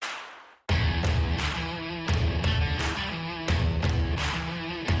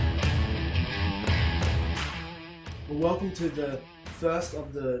welcome to the first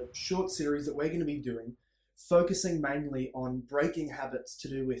of the short series that we're going to be doing, focusing mainly on breaking habits to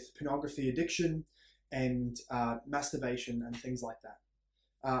do with pornography addiction and masturbation and things like that.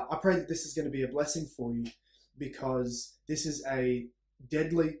 I pray that this is going to be a blessing for you because this is a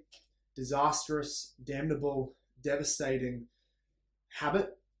deadly, disastrous, damnable, devastating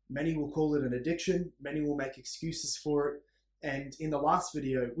habit. Many will call it an addiction. Many will make excuses for it. And in the last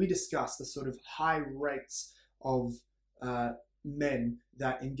video, we discussed the sort of high rates of men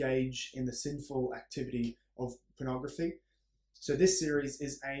that engage in the sinful activity of pornography. So this series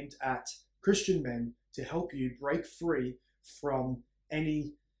is aimed at Christian men to help you break free from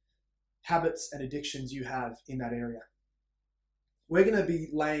any habits and addictions you have in that area. We're going to be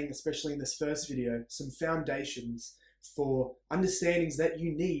laying, especially in this first video, some foundations for understandings that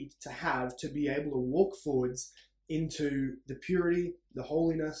you need to have to be able to walk forwards into the purity, the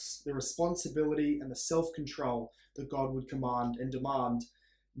holiness, the responsibility, and the self-control that God would command and demand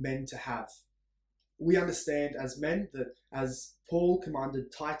men to have. We understand as men that as Paul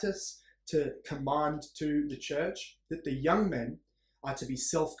commanded Titus to command to the church, that the young men are to be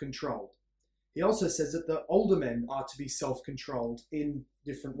self-controlled. He also says that the older men are to be self-controlled in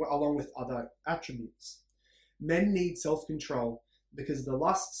different, along with other attributes. Men need self-control because the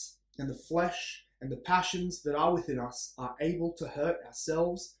lusts and the flesh and the passions that are within us are able to hurt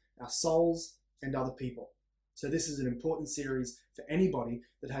ourselves, our souls, and other people. So this is an important series for anybody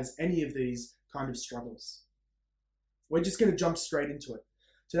that has any of these kind of struggles. We're just going to jump straight into it.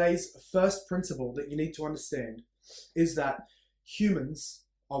 Today's first principle that you need to understand is that humans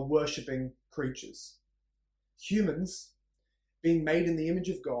are worshipping creatures. Humans, being made in the image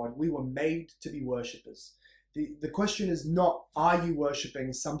of God, we were made to be worshippers. The question is not, are you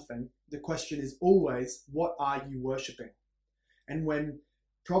worshipping something? The question is always, what are you worshipping? And when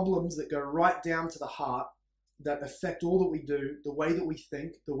problems that go right down to the heart, that affect all that we do, the way that we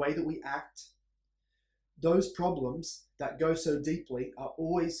think, the way that we act, those problems that go so deeply are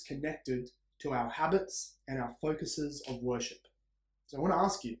always connected to our habits and our focuses of worship. So I want to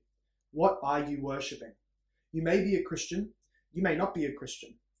ask you, what are you worshipping? You may be a Christian, you may not be a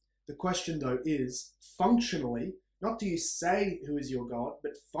Christian. The question though is, functionally, not do you say who is your God,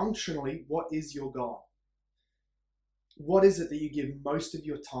 but functionally, what is your God? What is it that you give most of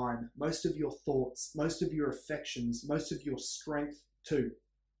your time, most of your thoughts, most of your affections, most of your strength to?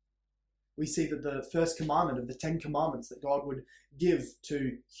 We see that the first commandment of the 10 commandments that God would give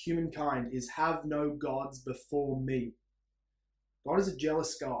to humankind is have no gods before me. God is a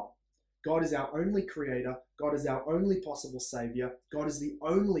jealous God. God is our only creator. God is our only possible savior. God is the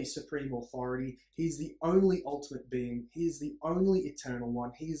only supreme authority. He's the only ultimate being. He is the only eternal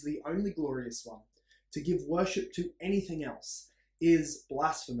one. He is the only glorious one. To give worship to anything else is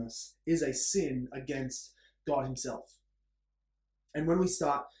blasphemous, is a sin against God himself. And when we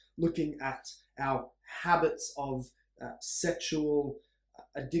start looking at our habits of sexual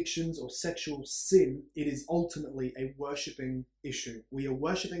addictions or sexual sin, it is ultimately a worshipping issue. We are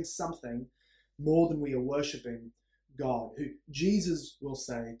worshipping something more than we are worshipping God, who Jesus will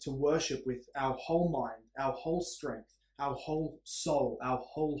say to worship with our whole mind, our whole strength, our whole soul, our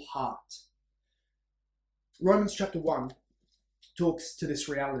whole heart. Romans chapter 1 talks to this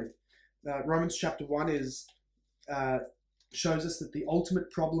reality. Romans chapter 1 shows us that the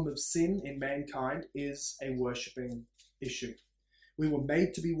ultimate problem of sin in mankind is a worshipping issue. We were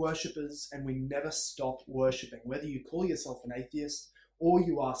made to be worshippers and we never stop worshipping. Whether you call yourself an atheist or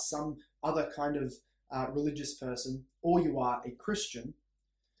you are some other kind of religious person or you are a Christian,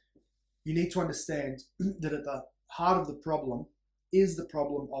 you need to understand that at the heart of the problem is the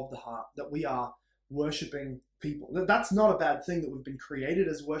problem of the heart, that we are worshipping people. That's not a bad thing that we've been created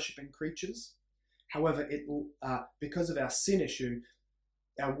as worshipping creatures. However, because of our sin issue,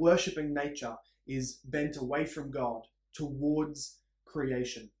 our worshipping nature is bent away from God towards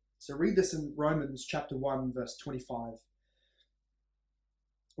creation. So read this in Romans chapter 1, verse 25.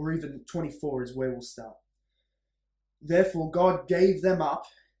 Or even 24 is where we'll start. Therefore God gave them up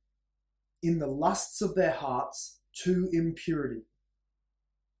in the lusts of their hearts to impurity.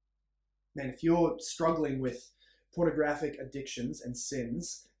 Man, if you're struggling with pornographic addictions and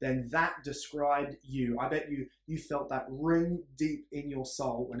sins, then that described you. I bet you felt that ring deep in your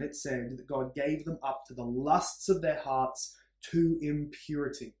soul when it said that God gave them up to the lusts of their hearts to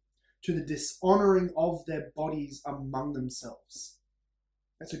impurity, to the dishonoring of their bodies among themselves.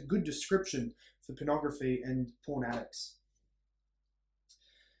 That's a good description for pornography and porn addicts.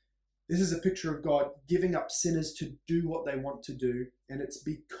 This is a picture of God giving up sinners to do what they want to do, and it's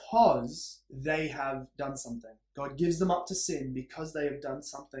because they have done something. God gives them up to sin because they have done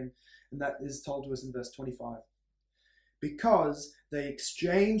something, and that is told to us in verse 25. because they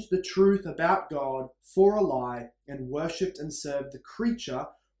exchanged the truth about God for a lie and worshipped and served the creature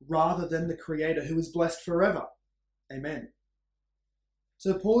rather than the Creator, who is blessed forever. Amen.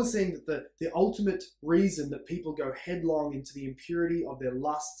 So Paul is saying that the ultimate reason that people go headlong into the impurity of their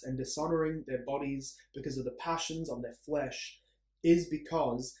lusts and dishonoring their bodies because of the passions of their flesh is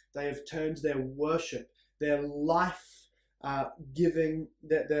because they have turned their worship, their life giving,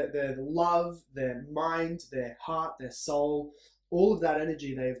 their love, their mind, their heart, their soul, all of that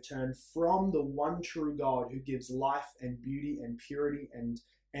energy they have turned from the one true God who gives life and beauty and purity and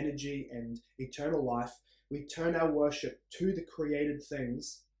energy and eternal life. We turn our worship to the created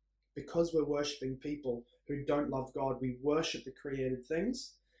things because we're worshiping people who don't love God. We worship the created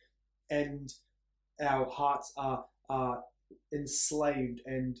things, and our hearts are enslaved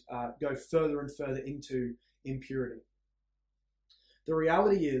and go further and further into impurity. The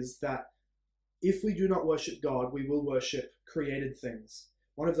reality is that if we do not worship God, we will worship created things.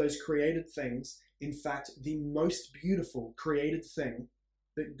 One of those created things, in fact, the most beautiful created thing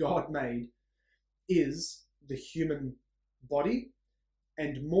that God made, is the human body,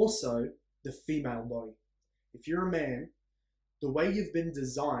 and more so, the female body. If you're a man, the way you've been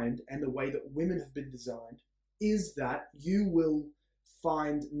designed and the way that women have been designed is that you will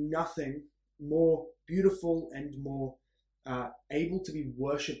find nothing more beautiful and more able to be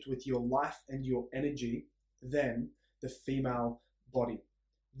worshipped with your life and your energy than the female body.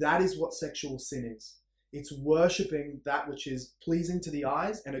 That is what sexual sin is. It's worshipping that which is pleasing to the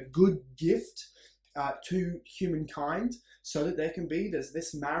eyes and a good gift to humankind, so that there can be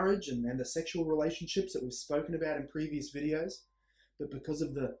this marriage and the sexual relationships that we've spoken about in previous videos. But because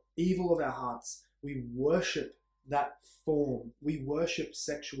of the evil of our hearts, we worship that form. We worship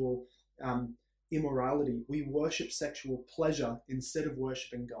sexual immorality. We worship sexual pleasure instead of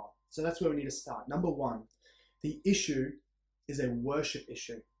worshiping God. So that's where we need to start. Number one, the issue is a worship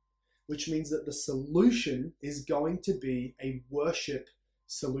issue, which means that the solution is going to be a worship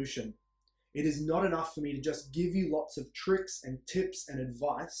solution. It is not enough for me to just give you lots of tricks and tips and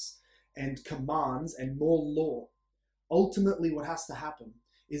advice and commands and more law. Ultimately, what has to happen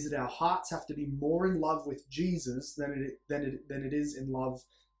is that our hearts have to be more in love with Jesus than it is in love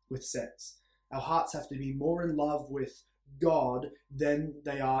with sex. Our hearts have to be more in love with God than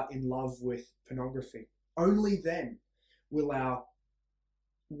they are in love with pornography. Only then will our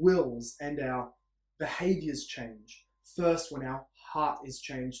wills and our behaviors change. First, when our heart is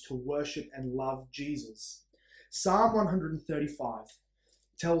changed to worship and love Jesus. Psalm 135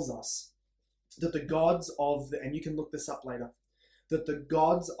 tells us that the gods of and you can look this up later, that the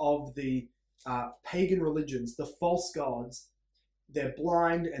gods of the pagan religions, the false gods, they're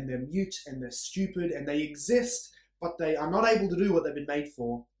blind and they're mute and they're stupid and they exist, but they are not able to do what they've been made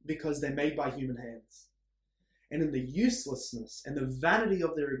for because they're made by human hands. And in the uselessness and the vanity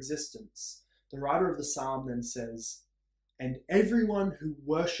of their existence, the writer of the psalm then says, and everyone who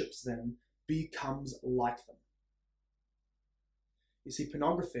worships them becomes like them. You see,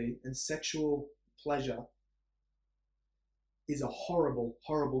 pornography and sexual pleasure is a horrible,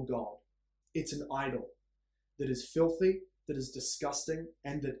 horrible god. It's an idol that is filthy, that is disgusting,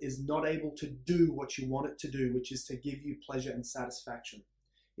 and that is not able to do what you want it to do, which is to give you pleasure and satisfaction.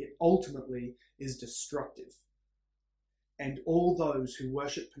 It ultimately is destructive. And all those who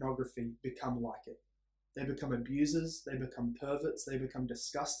worship pornography become like it. They become abusers, they become perverts, they become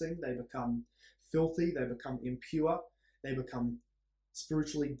disgusting, they become filthy, they become impure, they become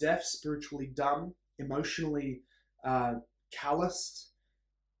spiritually deaf, spiritually dumb, emotionally calloused,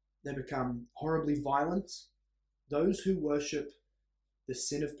 they become horribly violent. Those who worship the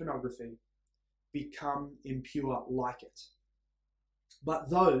sin of pornography become impure like it. But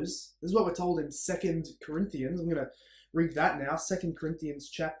this is what we're told in 2 Corinthians. I'm going to read that now. 2 Corinthians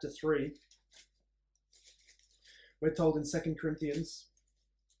chapter 3. We're told in 2 Corinthians,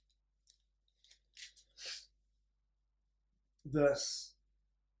 verse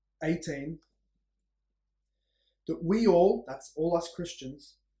 18, that we all, that's all us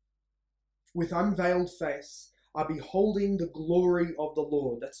Christians, with unveiled face, are beholding the glory of the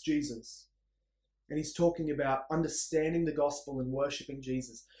Lord. That's Jesus. And he's talking about understanding the gospel and worshiping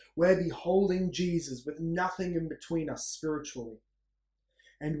Jesus. We're beholding Jesus with nothing in between us spiritually.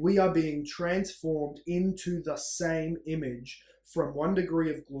 And we are being transformed into the same image from one degree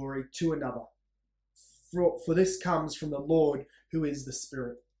of glory to another. For this comes from the Lord who is the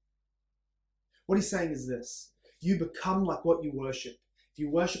Spirit. What he's saying is this: you become like what you worship. If you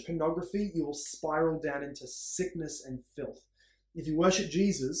worship pornography, you will spiral down into sickness and filth. If you worship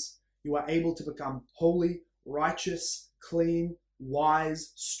Jesus, you are able to become holy, righteous, clean,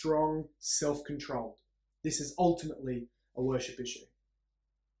 wise, strong, self-controlled. This is ultimately a worship issue.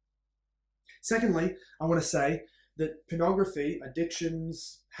 Secondly, I want to say that pornography,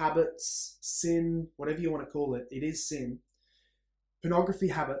 addictions, habits, sin, whatever you want to call it, it is sin. Pornography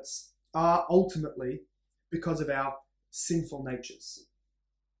habits are ultimately because of our sinful natures.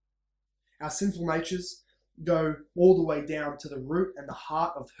 Our sinful natures go all the way down to the root and the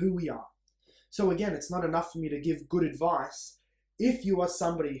heart of who we are. So again, it's not enough for me to give good advice. If you are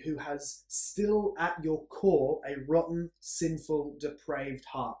somebody who has still at your core a rotten, sinful, depraved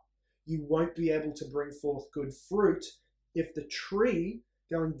heart, you won't be able to bring forth good fruit if the tree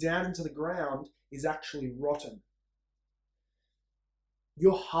going down into the ground is actually rotten.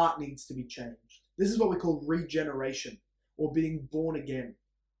 Your heart needs to be changed. This is what we call regeneration, or being born again.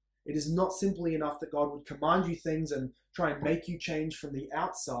 It is not simply enough that God would command you things and try and make you change from the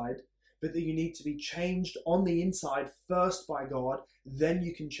outside, but that you need to be changed on the inside first by God, then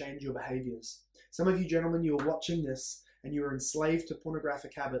you can change your behaviors. Some of you gentlemen, you are watching this and you are enslaved to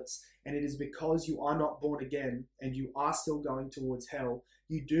pornographic habits, and it is because you are not born again and you are still going towards hell.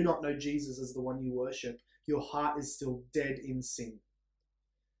 You do not know Jesus as the one you worship. Your heart is still dead in sin.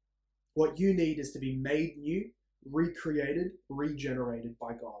 What you need is to be made new, recreated, regenerated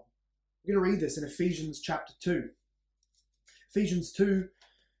by God. We're going to read this in Ephesians chapter 2. Ephesians 2,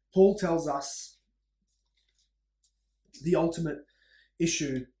 Paul tells us the ultimate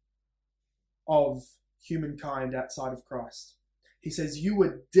issue of humankind outside of Christ. He says, "You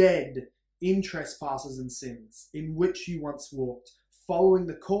were dead in trespasses and sins, in which you once walked, following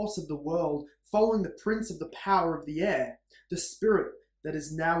the course of the world, following the prince of the power of the air, the spirit that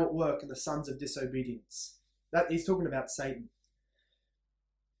is now at work in the sons of disobedience." That he's talking about Satan.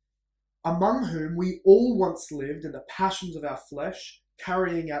 "Among whom we all once lived in the passions of our flesh,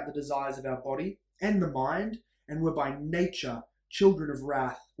 carrying out the desires of our body and the mind, and were by nature children of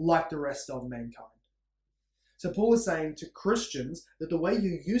wrath, like the rest of mankind." So Paul is saying to Christians that the way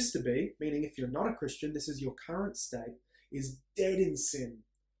you used to be, meaning if you're not a Christian, this is your current state, is dead in sin,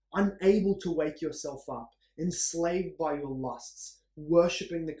 unable to wake yourself up, enslaved by your lusts,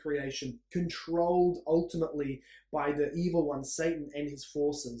 worshipping the creation, controlled ultimately by the evil one, Satan, and his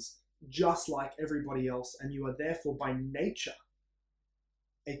forces, just like everybody else, and you are therefore by nature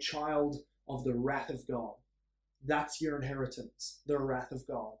a child of the wrath of God. That's your inheritance, the wrath of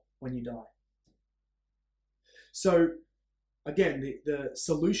God, when you die. So again, the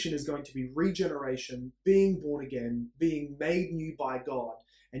solution is going to be regeneration, being born again, being made new by God.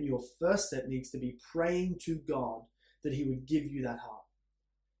 And your first step needs to be praying to God that he would give you that heart.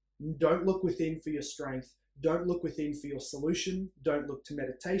 Don't look within for your strength. Don't look within for your solution. Don't look to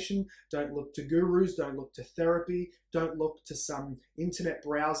meditation. Don't look to gurus. Don't look to therapy. Don't look to some internet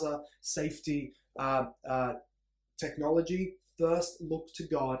browser safety technology. First, look to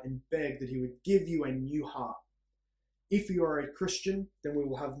God and beg that he would give you a new heart. If you are a Christian, then we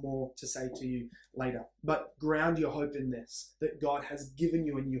will have more to say to you later. But ground your hope in this, that God has given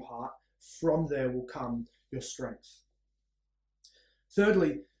you a new heart. From there will come your strength.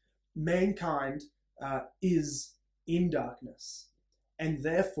 Thirdly, mankind is in darkness and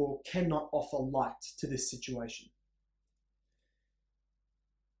therefore cannot offer light to this situation.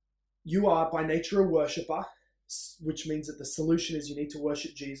 You are by nature a worshipper, which means that the solution is you need to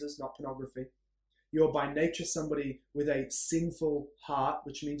worship Jesus, not pornography. You're by nature somebody with a sinful heart,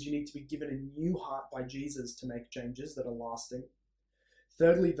 which means you need to be given a new heart by Jesus to make changes that are lasting.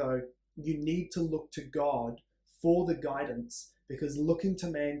 Thirdly, though, you need to look to God for the guidance, because looking to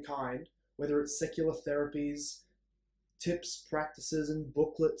mankind, whether it's secular therapies, tips, practices, and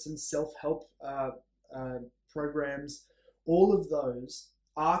booklets and self-help programs, all of those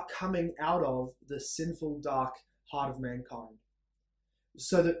are coming out of the sinful, dark heart of mankind.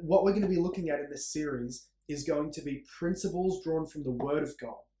 So that what we're going to be looking at in this series is going to be principles drawn from the Word of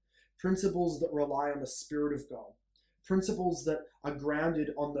God, principles that rely on the Spirit of God, principles that are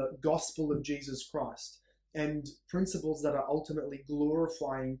grounded on the gospel of Jesus Christ, and principles that are ultimately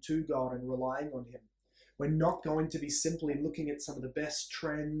glorifying to God and relying on him. We're not going to be simply looking at some of the best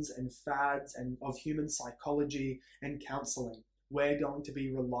trends and fads and of human psychology and counseling. We're going to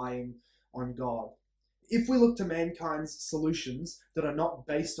be relying on God. If we look to mankind's solutions that are not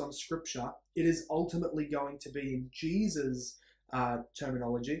based on Scripture, it is ultimately going to be, in Jesus'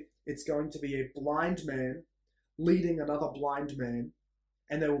 terminology, it's going to be a blind man leading another blind man,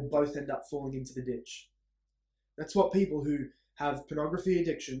 and they will both end up falling into the ditch. That's what people who have pornography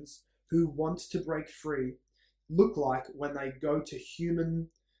addictions, who want to break free, look like when they go to human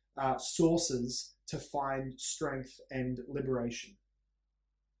sources to find strength and liberation.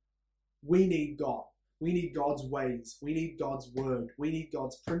 We need God. We need God's ways. We need God's word. We need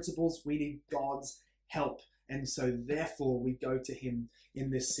God's principles. We need God's help. And so therefore we go to him in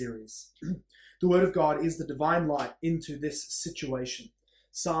this series. The Word of God is the divine light into this situation.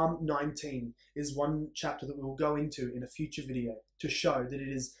 Psalm 19 is one chapter that we will go into in a future video to show that it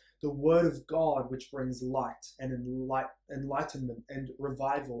is the Word of God which brings light and enlightenment and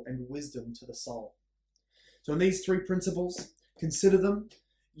revival and wisdom to the soul. So in these three principles, consider them.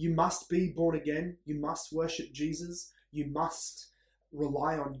 You must be born again. You must worship Jesus. You must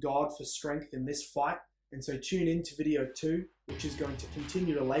rely on God for strength in this fight. And so tune in to video 2, which is going to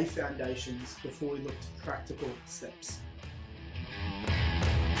continue to lay foundations before we look to practical steps.